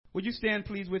Would you stand,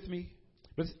 please, with me?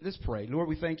 Let's pray. Lord,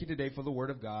 we thank you today for the word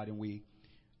of God, and we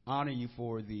honor you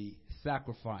for the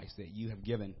sacrifice that you have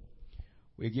given.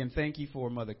 We again thank you for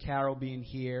Mother Carol being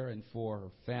here and for her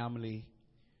family.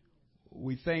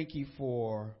 We thank you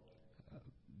for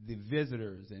the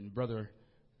visitors and Brother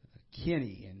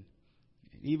Kenny, and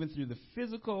even through the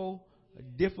physical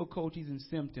difficulties and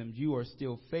symptoms, you are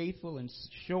still faithful and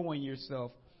showing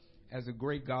yourself as a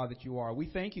great God that you are. We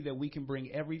thank you that we can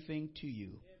bring everything to you,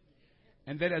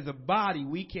 and that as a body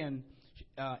we can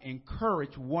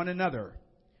encourage one another.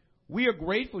 We are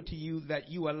grateful to you that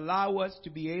you allow us to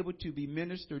be able to be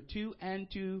ministered to and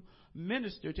to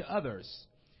minister to others.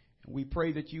 And we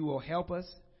pray that you will help us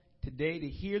today to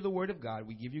hear the word of God.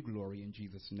 We give you glory in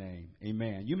Jesus' name.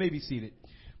 Amen. You may be seated.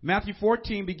 Matthew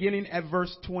 14, beginning at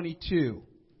verse 22.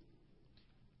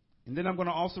 And then I'm going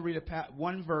to also read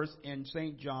one verse in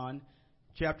St. John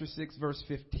chapter 6, verse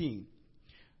 15.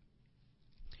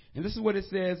 And this is what it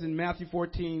says in Matthew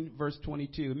 14, verse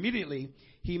 22. Immediately,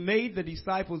 he made the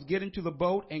disciples get into the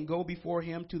boat and go before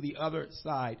him to the other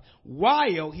side,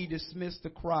 while he dismissed the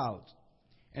crowds.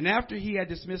 And after he had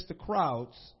dismissed the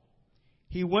crowds,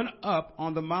 he went up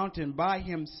on the mountain by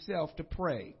himself to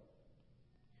pray.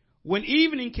 When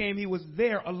evening came, he was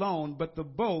there alone, but the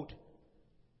boat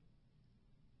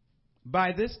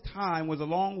by this time was a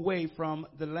long way from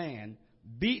the land,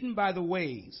 beaten by the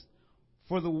waves,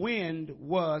 for the wind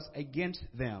was against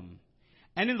them.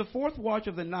 And in the fourth watch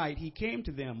of the night he came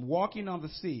to them, walking on the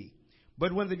sea.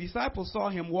 But when the disciples saw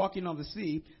him walking on the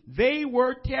sea, they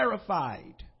were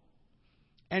terrified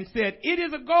and said, "It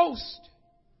is a ghost."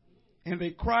 And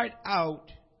they cried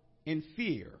out in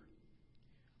fear.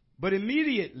 But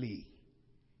immediately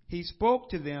he spoke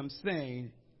to them,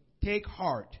 saying, "Take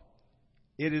heart,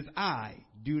 it is I,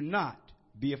 do not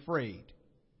be afraid."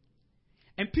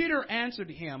 And Peter answered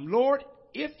him, "Lord,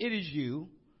 if it is you,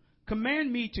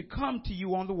 command me to come to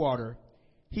you on the water."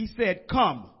 He said,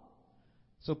 "Come."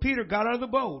 So Peter got out of the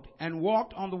boat and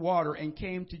walked on the water and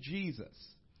came to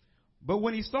Jesus. But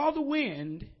when he saw the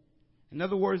wind, in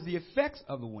other words, the effects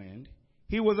of the wind,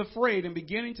 he was afraid, and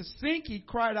beginning to sink, he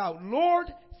cried out,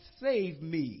 "Lord, save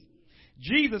me."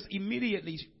 Jesus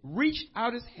immediately reached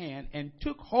out his hand and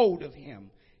took hold of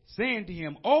him, saying to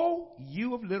him, "Oh,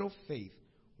 you of little faith,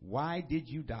 why did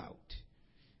you doubt?"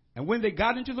 And when they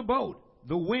got into the boat,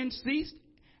 the wind ceased,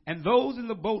 and those in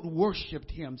the boat worshipped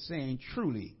him, saying,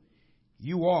 "Truly,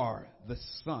 you are the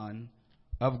Son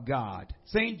of God."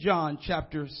 St. John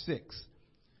chapter 6,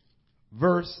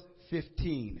 verse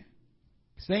 15.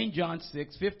 St. John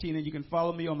 6, 15, and you can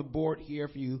follow me on the board here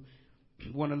if you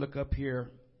want to look up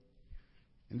here.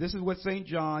 And this is what St.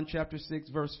 John chapter 6,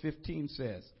 verse 15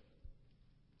 says.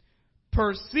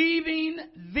 "Perceiving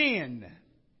then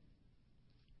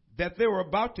that they were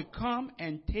about to come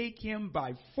and take him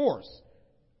by force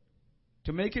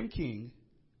to make him king,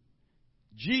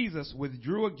 Jesus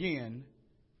withdrew again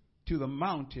to the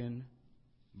mountain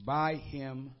by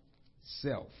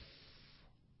himself."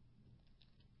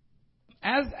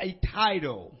 As a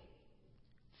title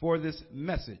for this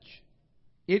message,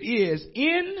 it is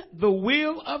 "In the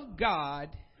Will of God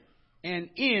and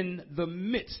in the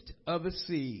Midst of the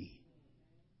Sea."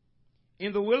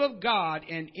 In the will of God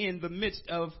and in the midst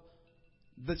of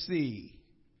the sea.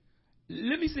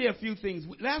 Let me say a few things.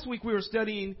 Last week we were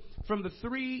studying from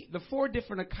the four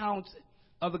different accounts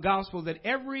of the gospel that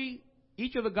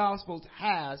each of the gospels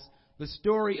has the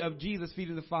story of Jesus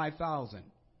feeding the 5,000.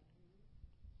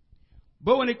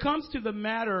 But when it comes to the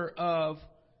matter of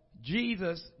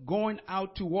Jesus going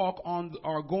out to walk on,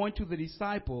 or going to the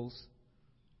disciples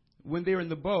when they're in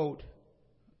the boat,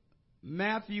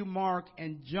 Matthew, Mark,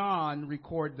 and John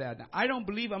record that. Now, I don't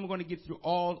believe I'm going to get through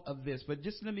all of this, but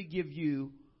just let me give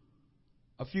you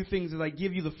a few things as I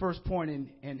give you the first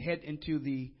point and head into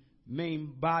the main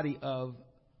body of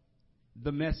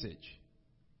the message.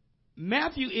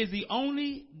 Matthew is the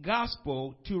only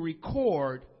gospel to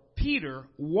record Peter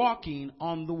walking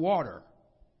on the water.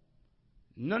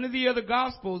 None of the other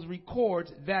gospels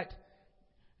records that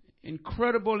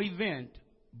incredible event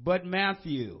but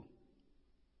Matthew.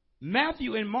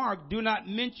 Matthew and Mark do not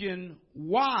mention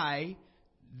why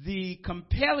the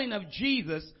compelling of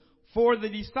Jesus for the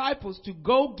disciples to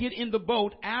go get in the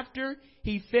boat after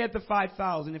he fed the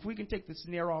 5,000. If we can take the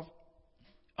snare off.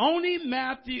 Only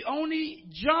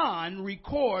John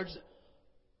records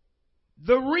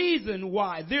the reason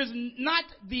why. There's not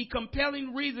the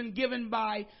compelling reason given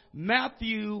by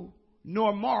Matthew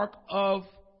nor Mark of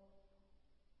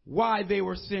why they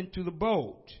were sent to the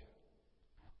boat.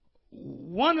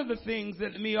 One of the things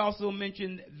that, let me also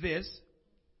mention this,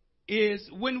 is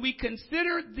when we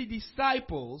consider the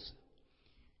disciples,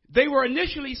 They were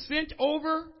initially sent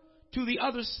over to the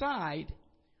other side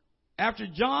after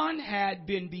John had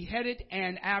been beheaded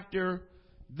and after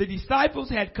the disciples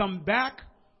had come back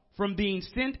from being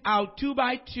sent out 2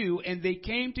 by 2 and they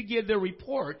came to give their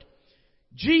report.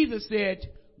 Jesus said,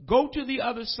 go to the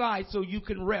other side so you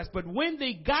can rest. But when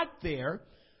they got there,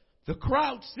 the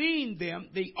crowd seeing them,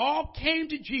 they all came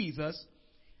to Jesus,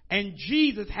 and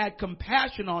Jesus had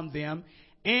compassion on them,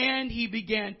 and he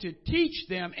began to teach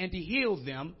them and to heal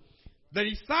them. The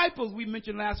disciples we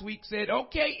mentioned last week said,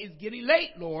 okay, it's getting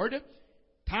late, Lord.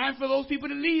 Time for those people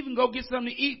to leave and go get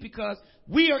something to eat because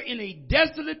we are in a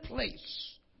desolate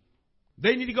place.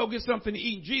 They need to go get something to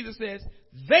eat. And Jesus says,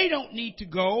 they don't need to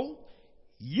go.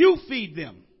 You feed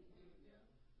them.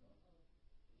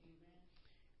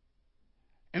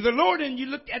 And the Lord, and you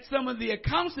look at some of the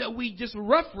accounts that we just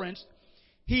referenced,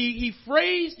 he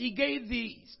gave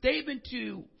the statement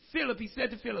to Philip. He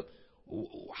said to Philip,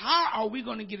 how are we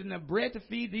going to get enough bread to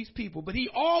feed these people? But he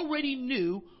already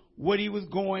knew what he was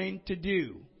going to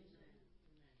do.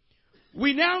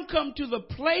 We now come to the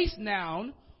place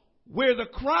now where the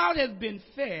crowd has been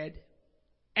fed,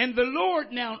 and the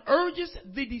Lord now urges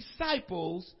the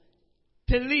disciples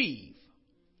to leave.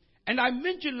 And I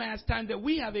mentioned last time that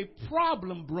we have a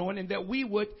problem brewing and that we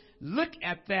would look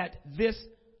at that this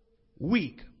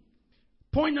week.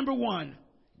 Point number 1,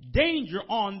 danger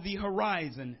on the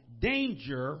horizon.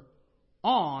 Danger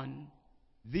on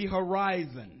the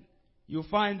horizon. You'll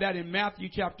find that in Matthew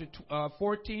chapter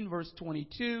 14, verse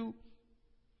 22,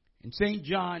 and St.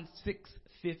 John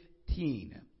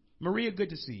 6:15. Maria, good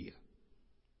to see you.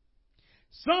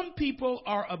 Some people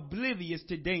are oblivious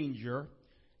to danger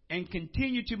and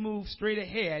continue to move straight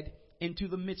ahead into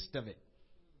the midst of it.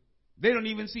 They don't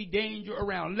even see danger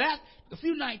around. A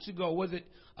few nights ago,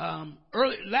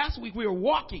 last week we were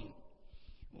walking.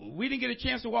 We didn't get a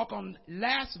chance to walk on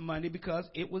last Monday because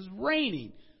it was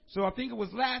raining. So I think it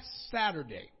was last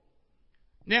Saturday.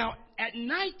 Now, at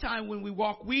nighttime when we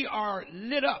walk, we are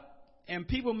lit up and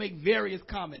people make various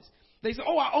comments. They say,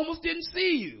 oh, I almost didn't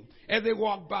see you as they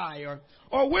walk by,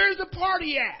 or where's the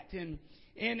party at? And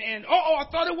I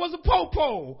thought it was a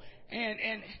po-po.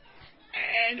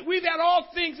 And we've had all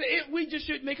things. We just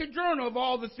should make a journal of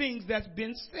all the things that's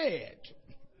been said.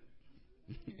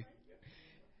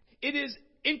 It is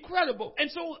incredible.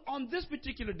 And so on this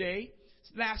particular day,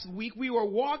 last week, we were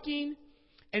walking,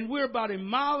 and we're about 1.5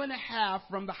 miles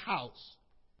from the house.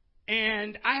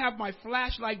 And I have my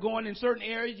flashlight going in certain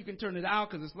areas. You can turn it out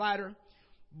because it's lighter.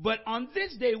 But on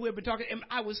this day, we've been talking, and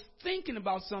I was thinking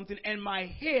about something, and my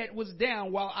head was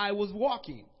down while I was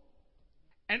walking.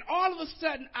 And all of a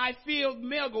sudden, I feel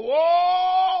Mel go,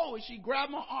 oh, and she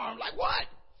grabbed my arm. Like, what?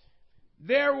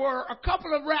 There were a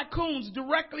couple of raccoons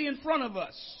directly in front of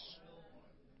us.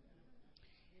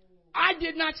 I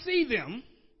did not see them,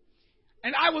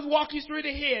 and I was walking straight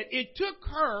ahead. It took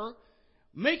her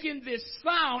making this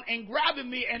sound and grabbing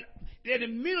me, and then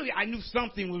immediately I knew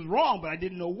something was wrong, but I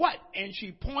didn't know what. And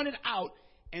she pointed out,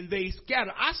 and they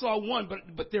scattered. I saw one,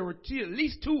 but there were at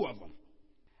least 2 of them.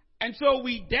 And so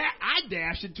I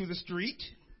dashed into the street.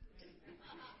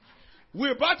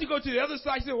 We're about to go to the other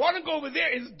side. She said, why don't go over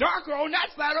there? It's darker on that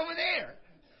side over there.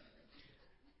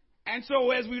 And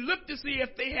so as we looked to see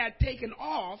if they had taken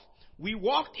off, we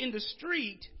walked in the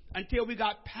street until we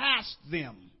got past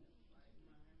them.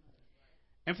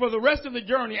 And for the rest of the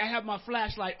journey, I have my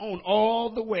flashlight on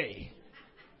all the way.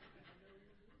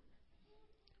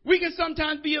 We can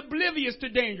sometimes be oblivious to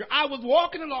danger. I was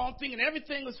walking along thinking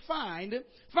everything was fine,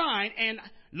 and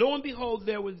lo and behold,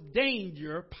 there was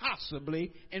danger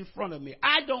possibly in front of me.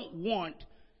 I don't want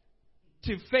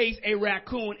to face a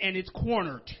raccoon and it's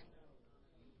cornered.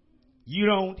 You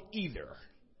don't either.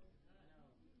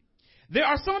 There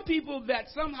are some people that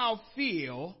somehow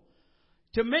feel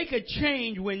to make a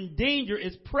change when danger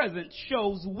is present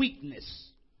shows weakness.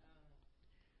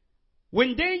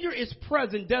 When danger is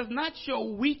present does not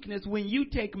show weakness when you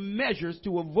take measures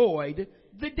to avoid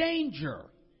the danger.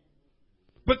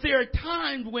 But there are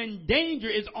times when danger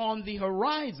is on the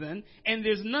horizon and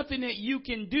there's nothing that you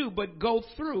can do but go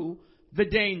through the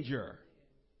danger.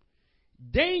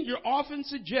 Danger often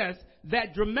suggests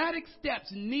that dramatic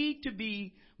steps need to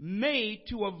be made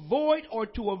to avoid or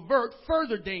to avert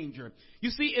further danger. You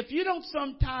see, if you don't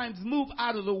sometimes move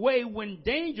out of the way when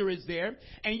danger is there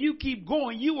and you keep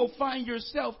going, you will find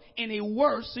yourself in a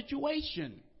worse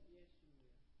situation.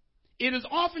 It is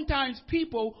oftentimes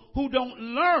people who don't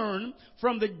learn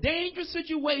from the dangerous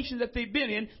situation that they've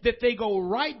been in that they go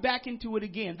right back into it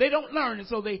again. They don't learn, and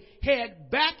so they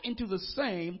head back into the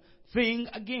same thing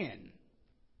again.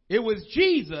 It was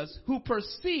Jesus who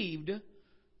perceived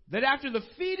that after the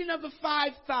feeding of the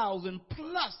 5,000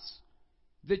 plus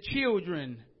the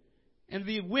children and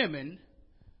the women,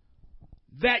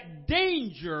 that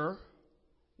danger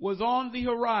was on the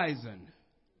horizon.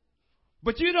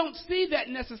 But you don't see that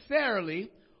necessarily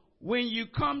when you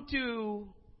come to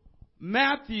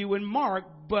Matthew and Mark,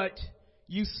 but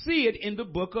you see it in the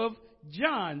book of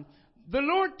John. The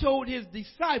Lord told his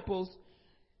disciples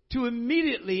to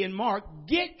immediately, in Mark,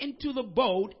 get into the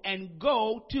boat and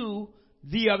go to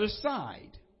the other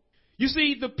side. You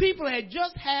see, the people had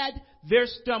just had their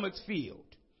stomachs filled.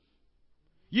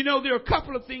 You know, there are a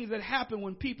couple of things that happen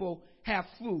when people have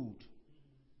food.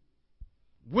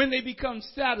 When they become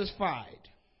satisfied,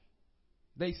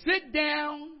 they sit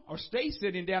down or stay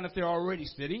sitting down if they're already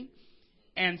sitting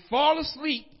and fall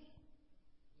asleep.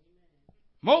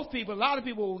 Most people, a lot of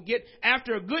people will get,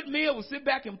 after a good meal, will sit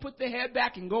back and put their head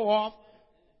back and go off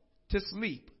to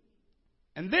sleep.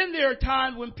 And then there are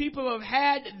times when people have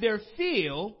had their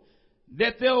fill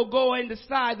that they'll go and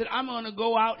decide that I'm going to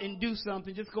go out and do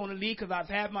something, just going to leave because I've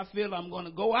had my fill. I'm going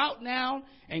to go out now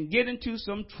and get into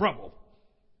some trouble.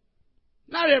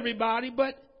 Not everybody,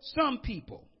 but some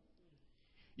people.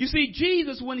 You see,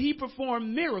 Jesus, when he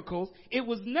performed miracles, it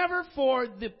was never for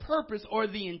the purpose or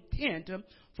the intent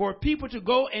for people to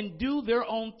go and do their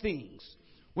own things.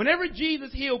 Whenever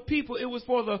Jesus healed people, it was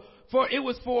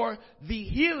for the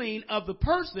healing of the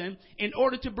person in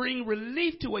order to bring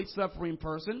relief to a suffering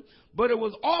person, but it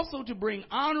was also to bring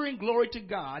honor and glory to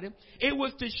God. It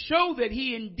was to show that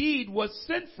he indeed was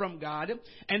sent from God,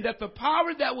 and that the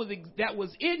power that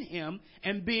was in him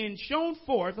and being shown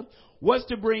forth was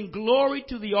to bring glory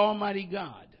to the Almighty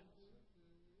God.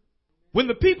 When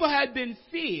the people had been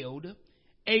filled,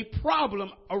 a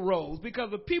problem arose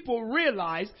because the people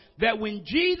realized that when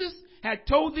Jesus had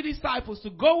told the disciples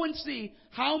to go and see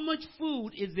how much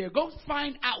food is there, go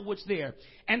find out what's there.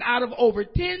 And out of over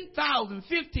 10,000,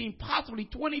 15, possibly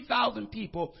 20,000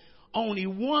 people, only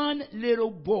one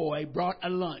little boy brought a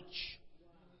lunch.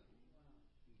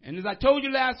 And as I told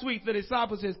you last week, the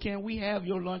disciple says, "Can we have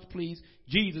your lunch, please?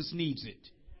 Jesus needs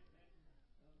it."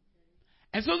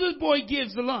 And so this boy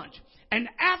gives the lunch. And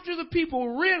after the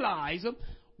people realize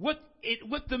what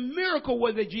the miracle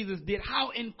was that Jesus did, how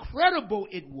incredible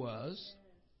it was,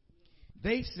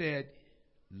 they said,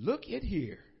 "Look at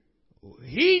here.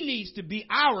 He needs to be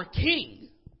our king."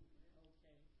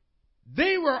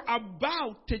 They were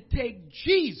about to take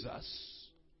Jesus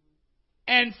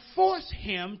and force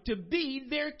him to be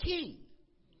their king,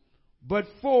 but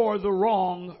for the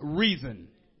wrong reason.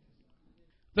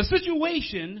 The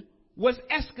situation was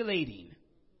escalating.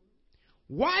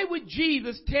 Why would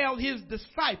Jesus tell his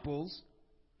disciples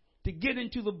to get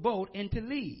into the boat and to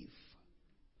leave?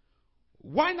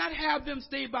 Why not have them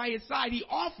stay by his side? He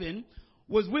often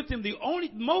was with him.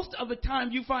 Most of the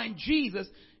time you find Jesus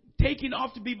taking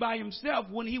off to be by himself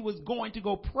when he was going to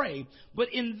go pray.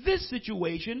 But in this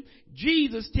situation,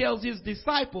 Jesus tells his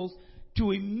disciples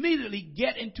to immediately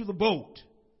get into the boat.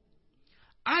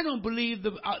 I don't believe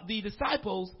the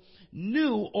disciples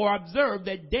knew or observed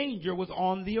that danger was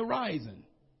on the horizon.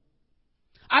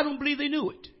 I don't believe they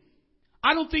knew it.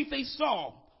 I don't think they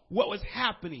saw what was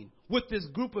happening with this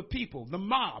group of people, the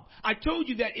mob. I told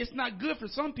you that it's not good for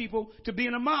some people to be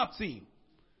in a mob scene,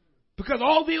 because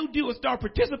all they'll do is start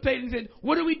participating and say,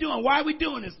 "What are we doing? Why are we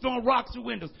doing this?" Throwing rocks through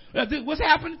windows. What's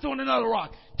happening? Throwing another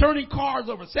rock. Turning cars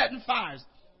over, setting fires.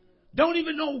 Don't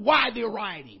even know why they're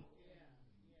rioting.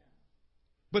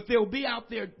 But they'll be out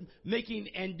there making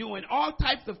and doing all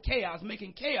types of chaos,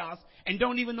 making chaos, and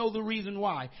don't even know the reason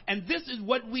why. And this is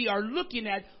what we are looking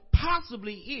at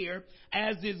possibly here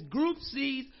as this group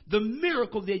sees the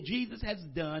miracle that Jesus has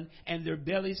done and their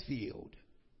bellies filled.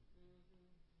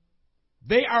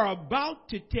 They are about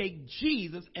to take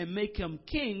Jesus and make him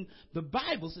king, the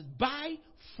Bible says, by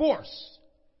force.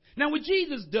 Now what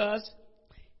Jesus does,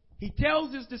 he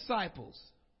tells his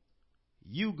disciples,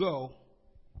 "You go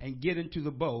and get into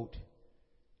the boat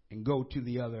and go to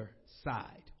the other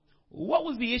side." What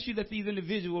was the issue that these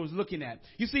individuals were looking at?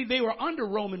 You see, they were under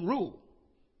Roman rule.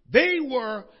 They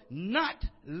were not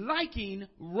liking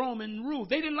Roman rule.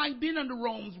 They didn't like being under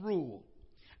Rome's rule.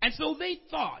 And so they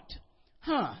thought,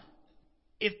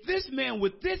 if this man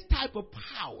with this type of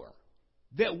power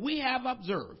that we have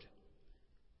observed,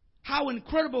 how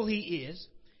incredible he is,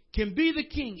 can be the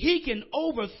king, he can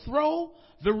overthrow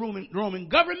the Roman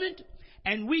government,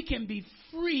 and we can be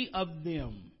free of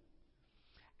them.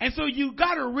 And so you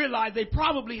got to realize they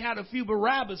probably had a few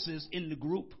Barabbases in the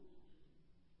group.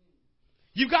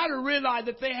 You got to realize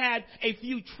that they had a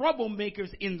few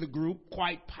troublemakers in the group,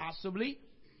 quite possibly.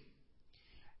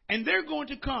 And they're going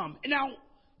to come. Now,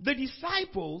 the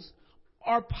disciples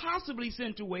or possibly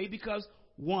sent away because,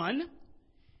 one,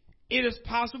 it is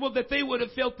possible that they would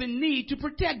have felt the need to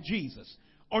protect Jesus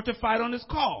or to fight on his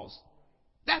cause.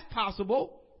 That's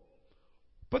possible.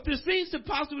 But there seems to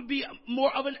possibly be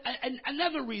more of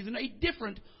another reason, a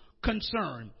different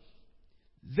concern.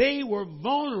 They were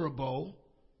vulnerable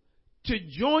to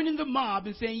joining the mob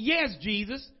and saying, yes,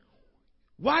 Jesus,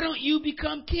 why don't you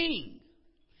become king?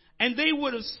 And they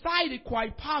would have sided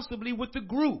quite possibly with the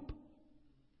group.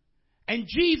 And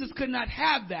Jesus could not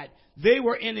have that. They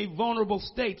were in a vulnerable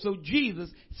state. So Jesus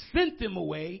sent them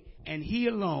away, and he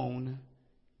alone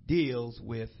deals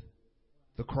with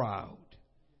the crowd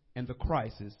and the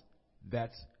crisis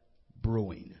that's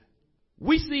brewing.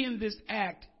 We see in this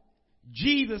act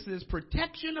Jesus'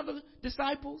 protection of the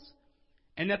disciples,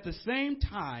 and at the same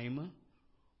time,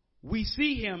 we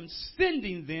see him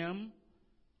sending them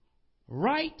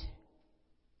right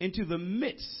into the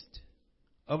midst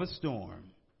of a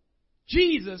storm.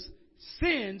 Jesus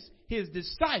sends his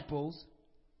disciples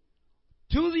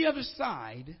to the other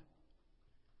side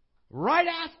right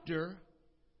after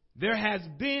there has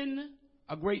been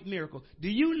a great miracle. Do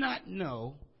you not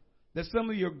know that some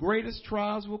of your greatest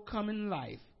trials will come in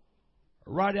life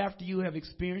right after you have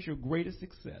experienced your greatest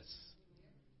success?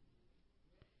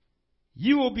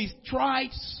 You will be tried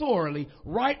sorely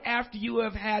right after you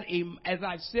have had, as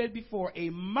I've said before, a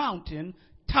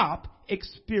mountaintop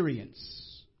experience.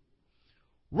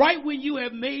 Right when you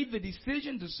have made the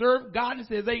decision to serve God and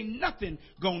says, ain't nothing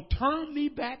going to turn me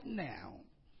back now.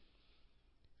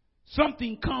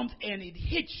 Something comes and it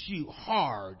hits you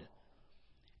hard.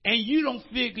 And you don't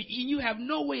figure, you have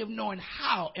no way of knowing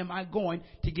how am I going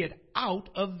to get out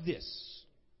of this.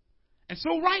 And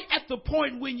so right at the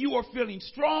point when you are feeling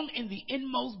strong in the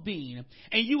inmost being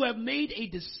and you have made a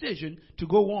decision to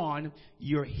go on,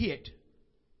 you're hit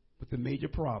with a major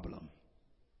problem.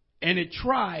 And it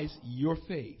tries your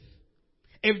faith.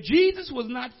 If Jesus was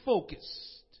not focused,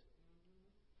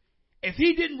 if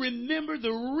he didn't remember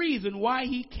the reason why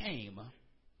he came,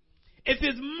 if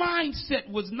his mindset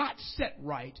was not set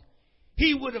right,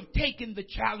 he would have taken the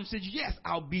challenge and said, yes,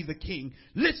 I'll be the king.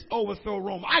 Let's overthrow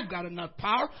Rome. I've got enough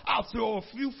power. I'll throw a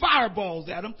few fireballs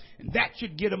at him, and that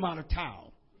should get him out of town.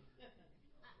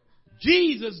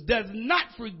 Jesus does not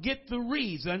forget the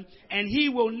reason, and he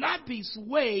will not be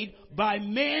swayed by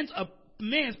man's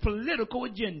political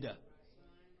agenda.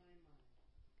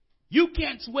 You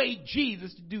can't sway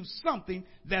Jesus to do something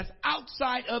that's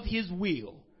outside of his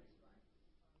will.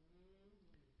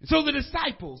 So the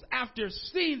disciples, after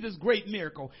seeing this great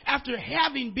miracle, after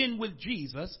having been with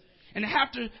Jesus, and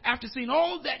after seeing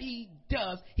all that he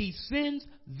does, he sends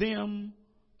them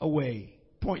away.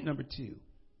 Point number 2,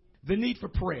 the need for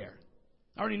prayer.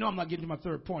 I already know I'm not getting to my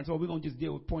third point, so we're going to just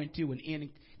deal with point 2 and end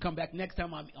and come back next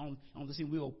time I'm on the scene.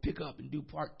 We'll pick up and do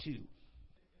part 2.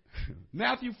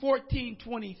 Matthew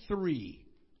 14:23.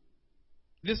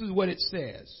 This is what it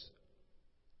says.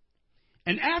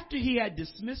 And after he had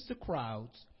dismissed the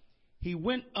crowds, he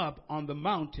went up on the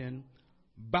mountain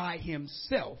by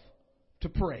himself to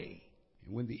pray.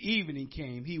 And when the evening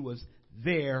came, he was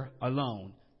there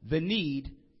alone. The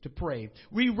need to pray.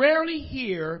 We rarely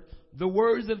hear the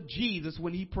words of Jesus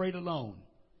when he prayed alone.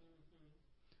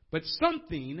 But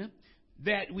something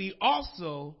that we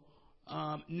also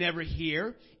never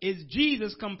hear is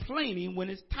Jesus complaining when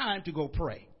it's time to go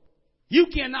pray. You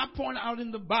cannot point out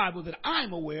in the Bible that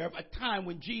I'm aware of a time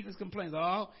when Jesus complains,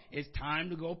 oh, it's time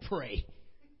to go pray.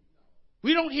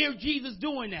 We don't hear Jesus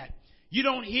doing that. You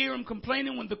don't hear him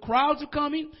complaining when the crowds are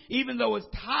coming. Even though as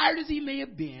tired as he may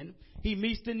have been, he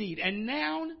meets the need. And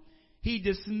now he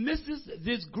dismisses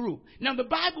this group. Now the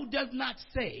Bible does not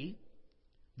say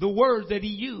the words that he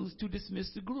used to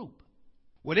dismiss the group.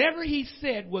 Whatever he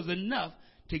said was enough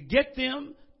to get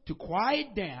them to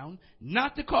quiet down,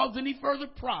 not to cause any further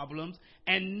problems,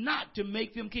 and not to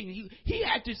make them king. He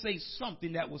had to say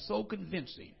something that was so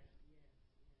convincing.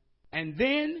 And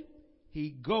then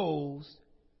he goes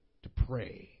to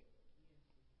pray.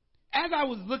 As I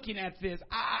was looking at this,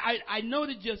 I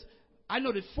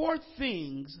noted 4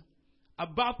 things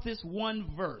about this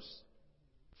one verse.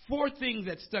 4 things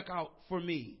that stuck out for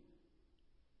me.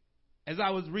 As I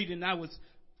was reading, I was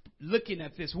looking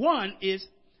at this. One is,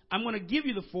 I'm going to give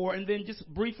you the 4 and then just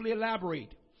briefly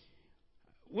elaborate.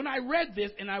 When I read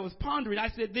this and I was pondering, I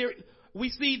said we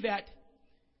see that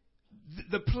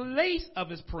the place of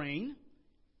his praying,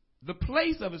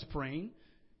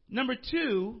 Number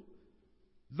 2,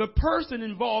 the person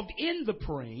involved in the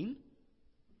praying.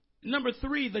 Number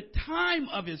 3, the time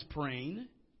of his praying.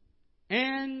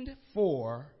 And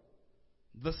 4,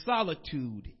 the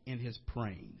solitude in his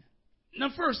praying. Now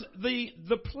first, the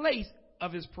place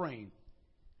of his praying.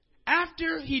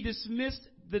 After he dismissed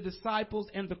the disciples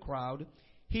and the crowd,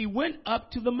 he went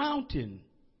up to the mountain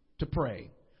to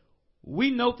pray. We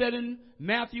note that in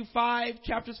Matthew 5,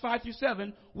 chapters 5 through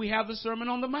 7, we have the Sermon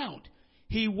on the Mount.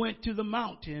 He went to the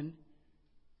mountain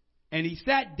and he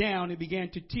sat down and began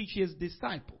to teach his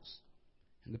disciples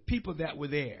and the people that were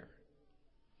there.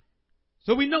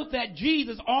 So we note that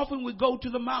Jesus often would go to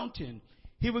the mountain.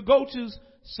 He would go to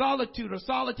solitude or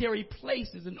solitary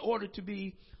places in order to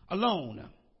be alone.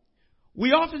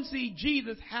 We often see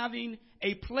Jesus having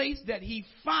a place that he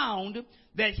found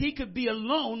that he could be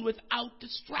alone without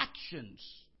distractions.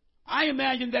 I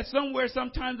imagine that somewhere,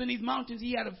 sometimes in these mountains,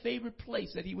 he had a favorite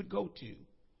place that he would go to.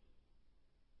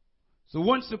 So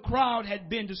once the crowd had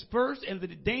been dispersed and the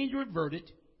danger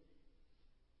averted,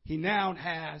 he now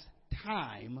has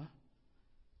time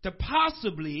to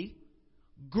possibly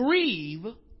grieve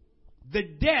the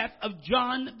death of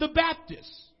John the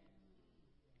Baptist.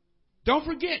 Don't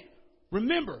forget,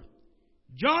 remember,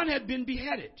 John had been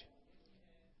beheaded.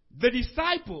 The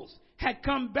disciples had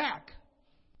come back.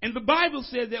 And the Bible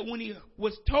said that when he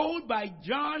was told by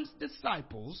John's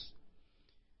disciples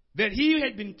that he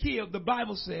had been killed, the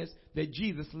Bible says that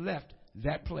Jesus left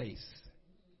that place.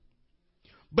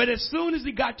 But as soon as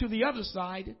he got to the other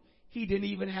side, he didn't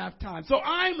even have time. So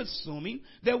I'm assuming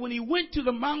that when he went to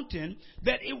the mountain,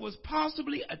 that it was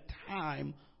possibly a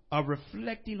time of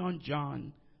reflecting on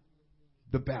John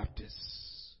the Baptist,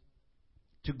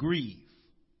 to grieve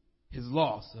his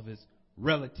loss of his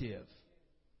relative,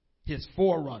 his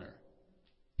forerunner.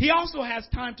 He also has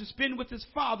time to spend with his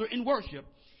Father in worship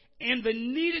and the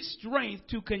needed strength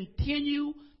to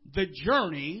continue the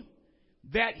journey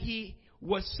that he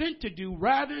was sent to do,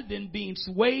 rather than being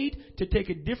swayed to take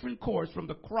a different course from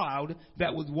the crowd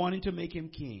that was wanting to make him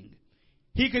king.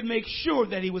 He could make sure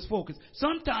that he was focused.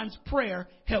 Sometimes prayer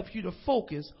helps you to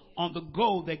focus on the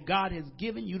goal that God has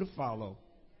given you to follow.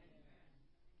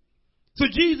 So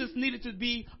Jesus needed to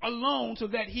be alone so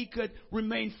that he could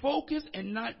remain focused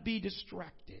and not be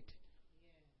distracted.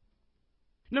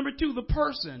 Number two, the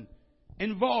person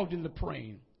involved in the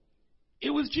praying. It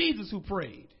was Jesus who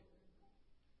prayed.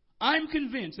 I'm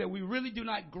convinced that we really do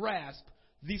not grasp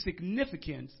the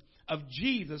significance of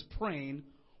Jesus praying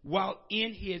while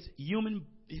in his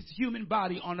human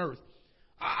body on earth.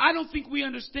 I don't think we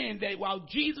understand that while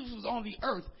Jesus was on the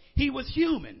earth, he was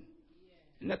human.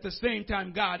 And at the same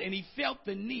time, God, and he felt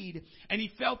the need and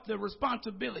he felt the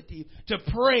responsibility to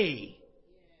pray.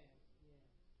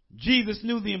 Jesus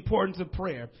knew the importance of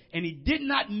prayer, and he did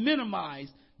not minimize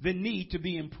the need to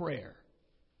be in prayer.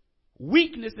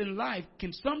 Weakness in life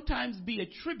can sometimes be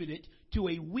attributed to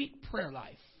a weak prayer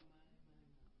life.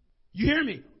 You hear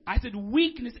me? I said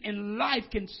weakness in life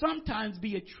can sometimes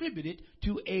be attributed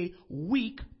to a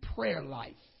weak prayer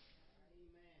life.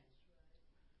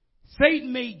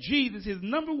 Satan made Jesus his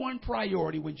number one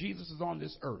priority when Jesus was on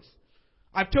this earth.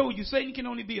 I've told you, Satan can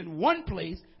only be in one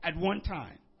place at one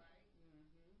time.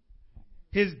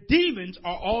 His demons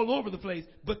are all over the place,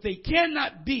 but they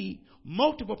cannot be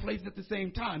multiple places at the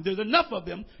same time. There's enough of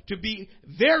them to be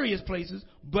various places,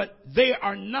 but they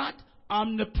are not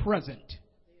omnipresent.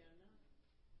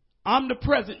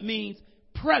 Omnipresent means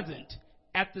present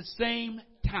at the same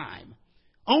time.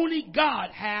 Only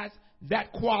God has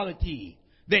that quality,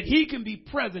 that he can be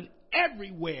present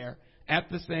everywhere at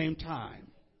the same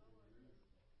time.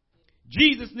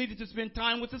 Jesus needed to spend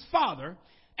time with his Father,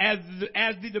 as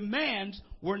the demands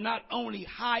were not only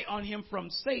high on him from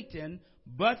Satan,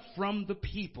 but from the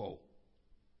people.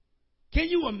 Can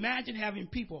you imagine having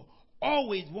people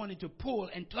always wanting to pull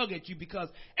and tug at you, because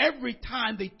every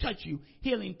time they touch you,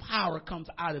 healing power comes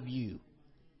out of you?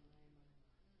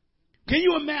 Can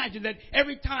you imagine that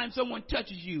every time someone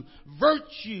touches you,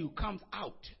 virtue comes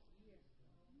out?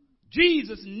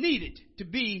 Jesus needed to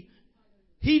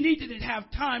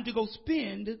have time to go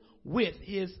spend with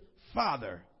his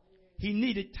Father. He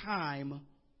needed time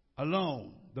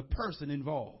alone, the person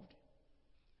involved.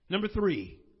 Number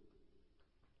three,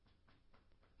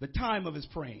 the time of his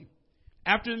praying.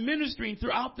 After ministering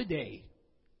throughout the day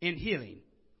in healing,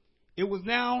 it was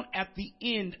now at the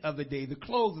end of the day, the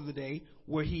close of the day,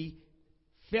 where he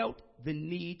felt the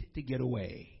need to get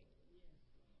away.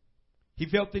 He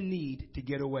felt the need to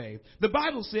get away. The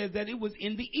Bible says that it was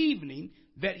in the evening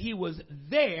that he was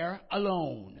there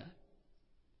alone.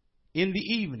 In the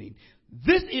evening.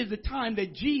 This is the time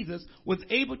that Jesus was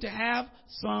able to have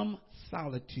some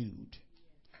solitude.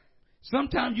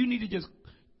 Sometimes you need to just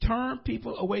turn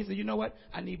people away and say, you know what?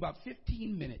 I need about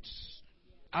 15 minutes.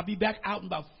 I'll be back out in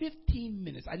about 15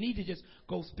 minutes. I need to just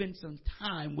go spend some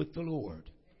time with the Lord.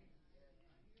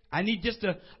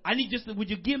 Would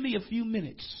you give me a few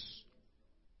minutes?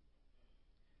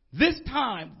 This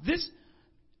time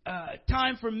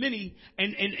for many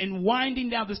and winding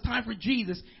down, this time for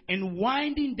Jesus and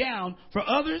winding down for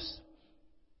others,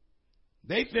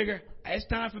 they figure it's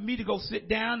time for me to go sit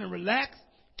down and relax,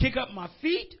 kick up my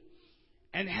feet,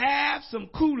 and have some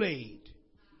Kool-Aid.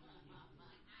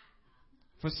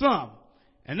 For some.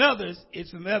 And others,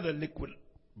 it's some other liquid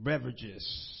beverages.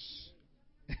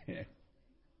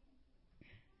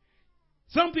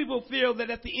 Some people feel that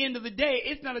at the end of the day,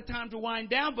 it's not a time to wind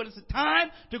down, but it's a time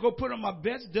to go put on my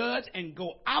best duds and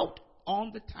go out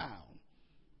on the town.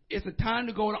 It's a time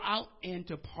to go out and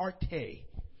to partay.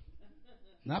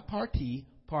 Not party,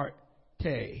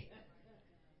 partay.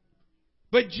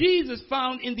 But Jesus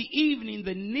found in the evening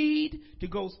the need to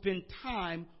go spend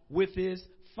time with his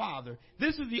Father.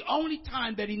 This is the only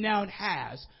time that he now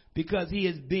has because he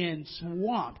has been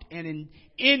swamped and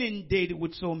inundated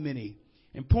with so many.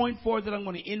 And point 4 that I'm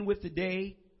going to end with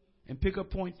today and pick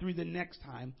up point 3 the next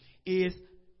time is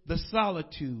the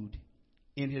solitude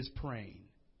in his praying.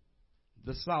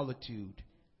 The solitude.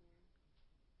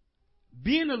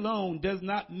 Being alone does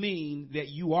not mean that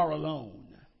you are alone.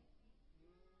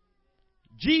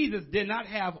 Jesus did not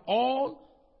have all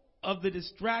of the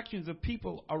distractions of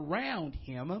people around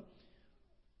him,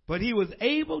 but he was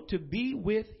able to be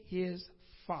with his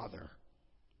Father.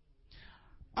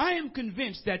 I am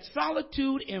convinced that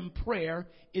solitude in prayer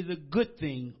is a good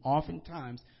thing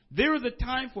oftentimes. There is a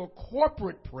time for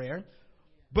corporate prayer,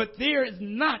 but there is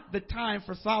not the time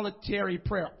for solitary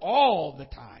prayer all the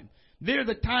time. There's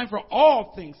a time for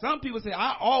all things. Some people say,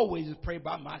 I always just pray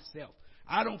by myself.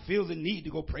 I don't feel the need to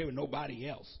go pray with nobody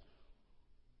else.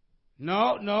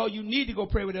 No, you need to go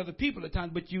pray with other people at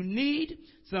times, but you need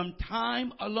some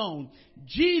time alone.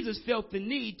 Jesus felt the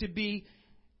need to be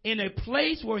in a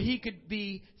place where he could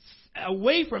be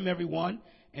away from everyone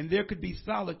and there could be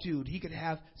solitude. He could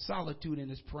have solitude in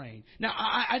his praying. Now,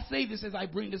 I say this as I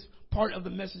bring this part of the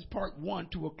message, part 1,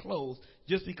 to a close,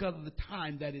 just because of the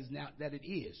time that it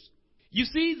is. You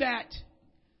see that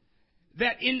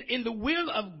in the will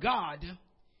of God,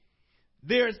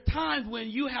 there's times when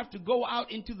you have to go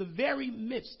out into the very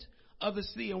midst of the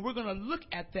sea, and we're going to look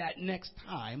at that next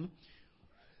time.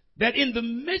 That in the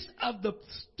midst of the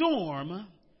storm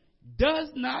does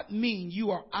not mean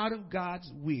you are out of God's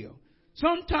will.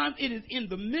 Sometimes it is in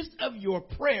the midst of your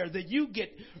prayer that you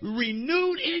get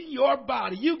renewed in your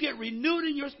body. You get renewed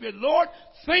in your spirit. Lord,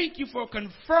 thank you for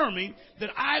confirming that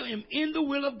I am in the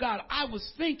will of God. I was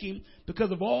thinking because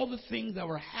of all the things that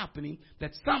were happening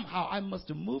that somehow I must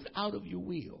have moved out of your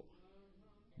will.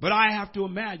 But I have to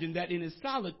imagine that in his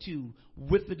solitude,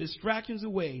 with the distractions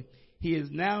away, he is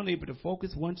now able to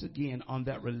focus once again on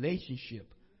that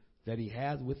relationship that he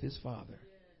has with his Father.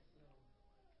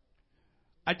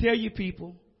 I tell you,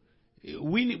 people,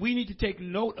 we need to take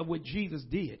note of what Jesus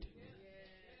did.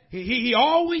 He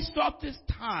always sought this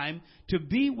time to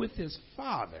be with his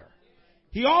Father.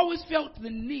 He always felt the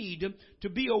need to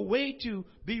be a way to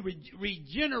be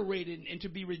regenerated and to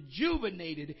be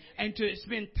rejuvenated and to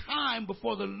spend time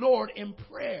before the Lord in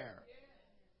prayer.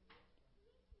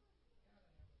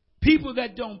 People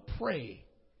that don't pray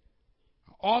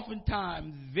are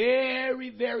oftentimes very,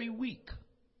 very weak.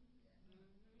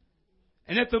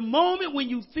 And at the moment when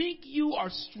you think you are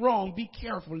strong, be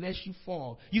careful lest you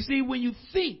fall. You see, when you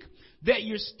think that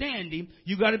you're standing,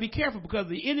 you got to be careful because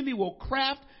the enemy will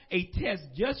craft a test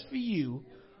just for you.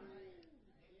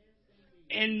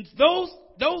 And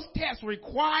those tests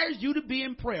requires you to be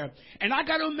in prayer. And I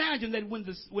got to imagine that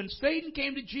when Satan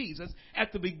came to Jesus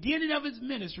at the beginning of his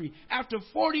ministry, after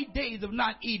 40 days of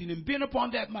not eating and being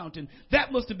upon that mountain,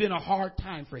 that must have been a hard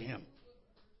time for him.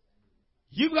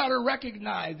 You've got to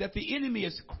recognize that the enemy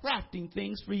is crafting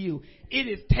things for you. It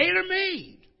is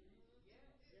tailor-made.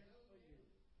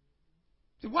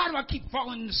 So why do I keep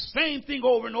following the same thing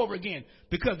over and over again?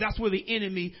 Because that's where the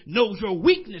enemy knows your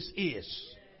weakness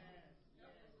is.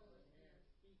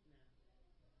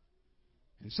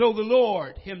 And so the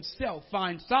Lord himself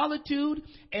finds solitude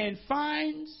and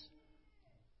finds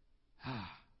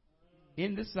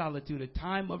in the solitude a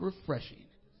time of refreshing.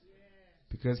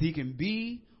 Because he can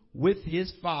be with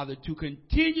his Father to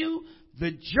continue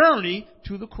the journey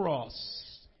to the cross.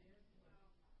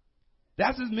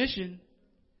 That's his mission.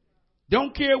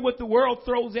 Don't care what the world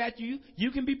throws at you.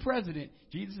 You can be president.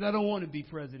 Jesus said, I don't want to be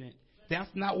president. That's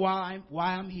not why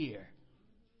I'm here.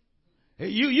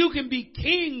 You can be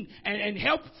king and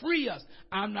help free us.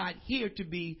 I'm not here to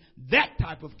be that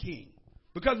type of king.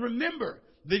 Because remember,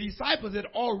 the disciples had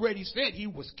already said he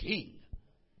was king.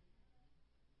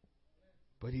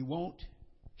 But he won't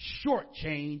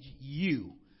shortchange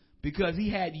you because he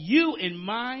had you in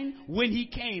mind when he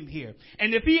came here.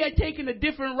 And if he had taken a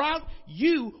different route,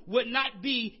 you would not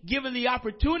be given the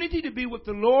opportunity to be with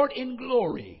the Lord in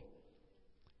glory.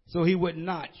 So he would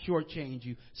not shortchange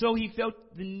you. So he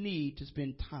felt the need to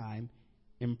spend time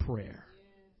in prayer.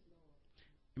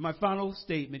 And my final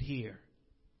statement here,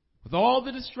 with all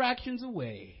the distractions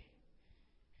away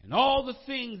and all the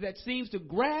things that seems to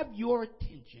grab your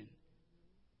attention,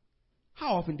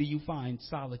 how often do you find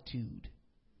solitude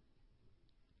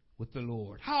with the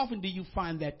Lord? How often do you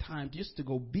find that time just to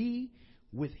go be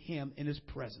with him in his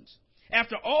presence?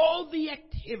 After all the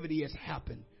activity has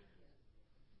happened,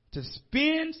 to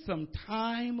spend some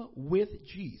time with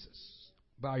Jesus.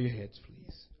 Bow your heads,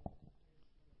 please.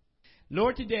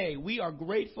 Lord, today we are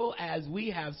grateful as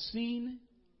we have seen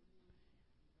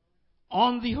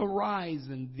on the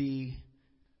horizon the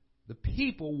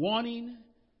people wanting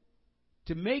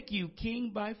to make you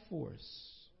king by force.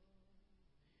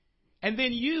 And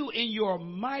then you, in your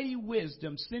mighty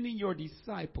wisdom, sending your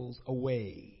disciples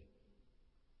away,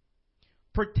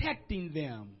 protecting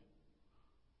them,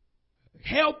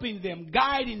 helping them,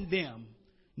 guiding them,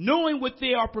 knowing what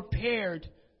they are prepared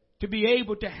to be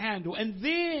able to handle, and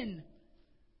then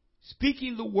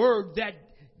speaking the word that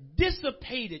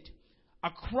dissipated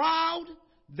a crowd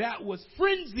that was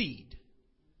frenzied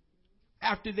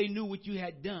after they knew what you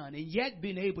had done, and yet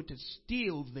being able to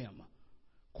still them,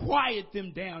 quiet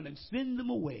them down, and send them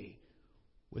away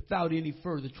without any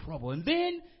further trouble. And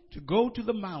then to go to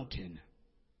the mountain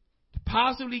to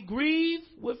possibly grieve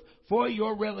for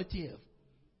your relative,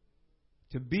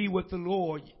 to be with the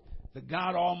Lord, the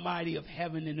God Almighty of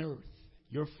heaven and earth,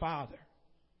 your Father,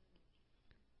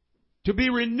 to be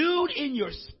renewed in your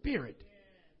spirit,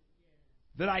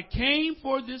 that I came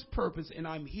for this purpose and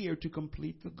I'm here to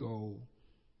complete the goal.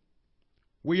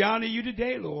 We honor you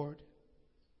today, Lord,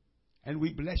 and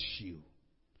we bless you.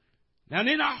 Now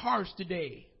in our hearts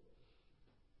today,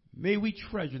 may we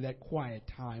treasure that quiet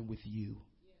time with you.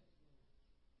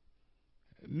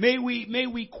 May we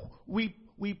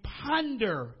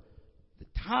ponder the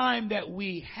time that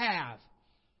we have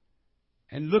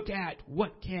and look at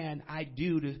what can I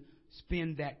do to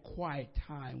spend that quiet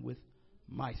time with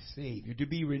my Savior, to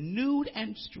be renewed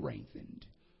and strengthened.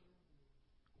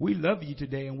 We love you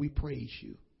today and we praise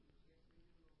you.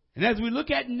 And as we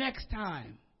look at next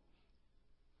time,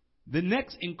 the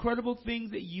next incredible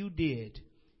things that you did,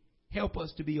 help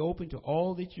us to be open to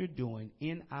all that you're doing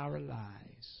in our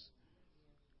lives.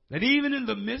 That even in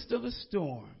the midst of the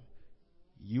storm,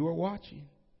 you are watching.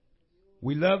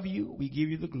 We love you. We give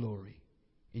you the glory.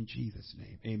 In Jesus'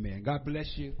 name, amen. God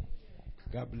bless you.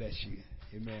 God bless you.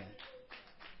 Amen.